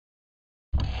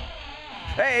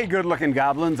Hey, good-looking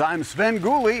goblins, I'm Sven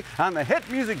on the hit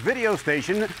music video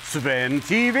station, Sven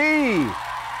TV.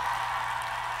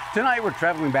 Tonight, we're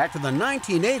traveling back to the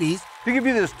 1980s to give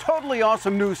you this totally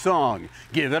awesome new song.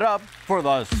 Give it up for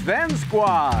the Sven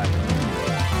Squad.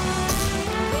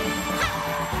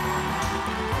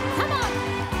 Come on.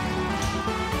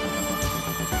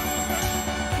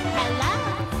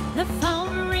 Hello, the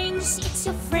phone rings, it's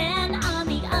your friend on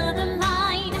the other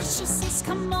line. She says,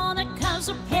 come on, cause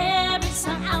her parents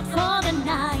are out for the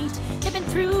night. They've been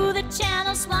through the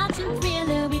channels watching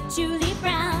Thriller with Julie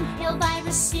Brown.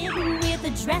 Elvira sitting with a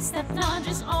dress that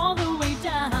thunders all the way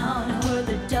down. We're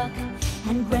the duck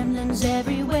and gremlins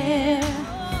everywhere.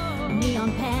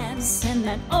 Neon pants and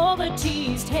that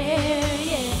over-teased hair,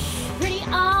 yeah. Pretty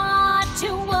odd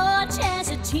to watch as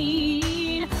a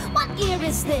teen. What year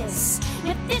is this?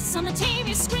 If this on the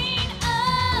TV screen,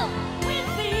 oh, with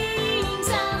things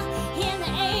in the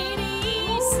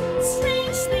 80s,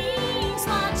 strange things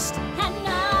watched at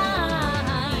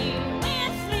night.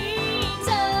 With things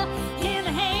in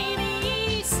the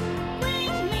 80s,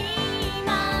 bring me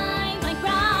my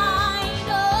bride.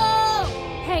 Oh,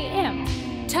 hey Em,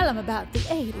 tell them about the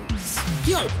 80s.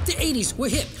 Yo, the 80s were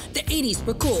hip, the 80s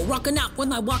were cool. Rocking out with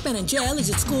my Walkman and jellies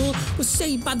at school. Was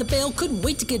saved by the bell, couldn't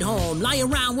wait to get home. Lie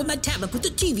around with my tab and put the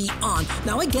TV on.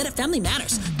 Now I get it, family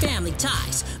matters, family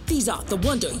ties. These are the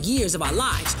wonder years of our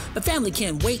lives. But family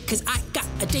can't wait, cause I got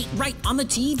a date right on the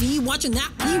TV. Watching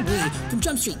that Pee-wee, from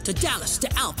Jump Street to Dallas to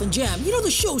Alf and Jam. You know the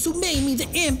shows who made me the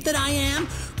imp that I am.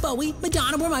 Bowie,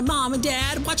 Madonna were my mom and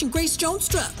dad. Watching Grace Jones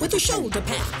strut with her shoulder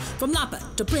pad. From Napa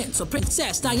to Prince or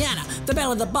Princess Diana, the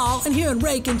belle of the ball, and hearing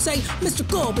Reagan say, Mr.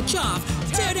 Gorbachev,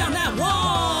 tear down that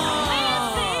wall.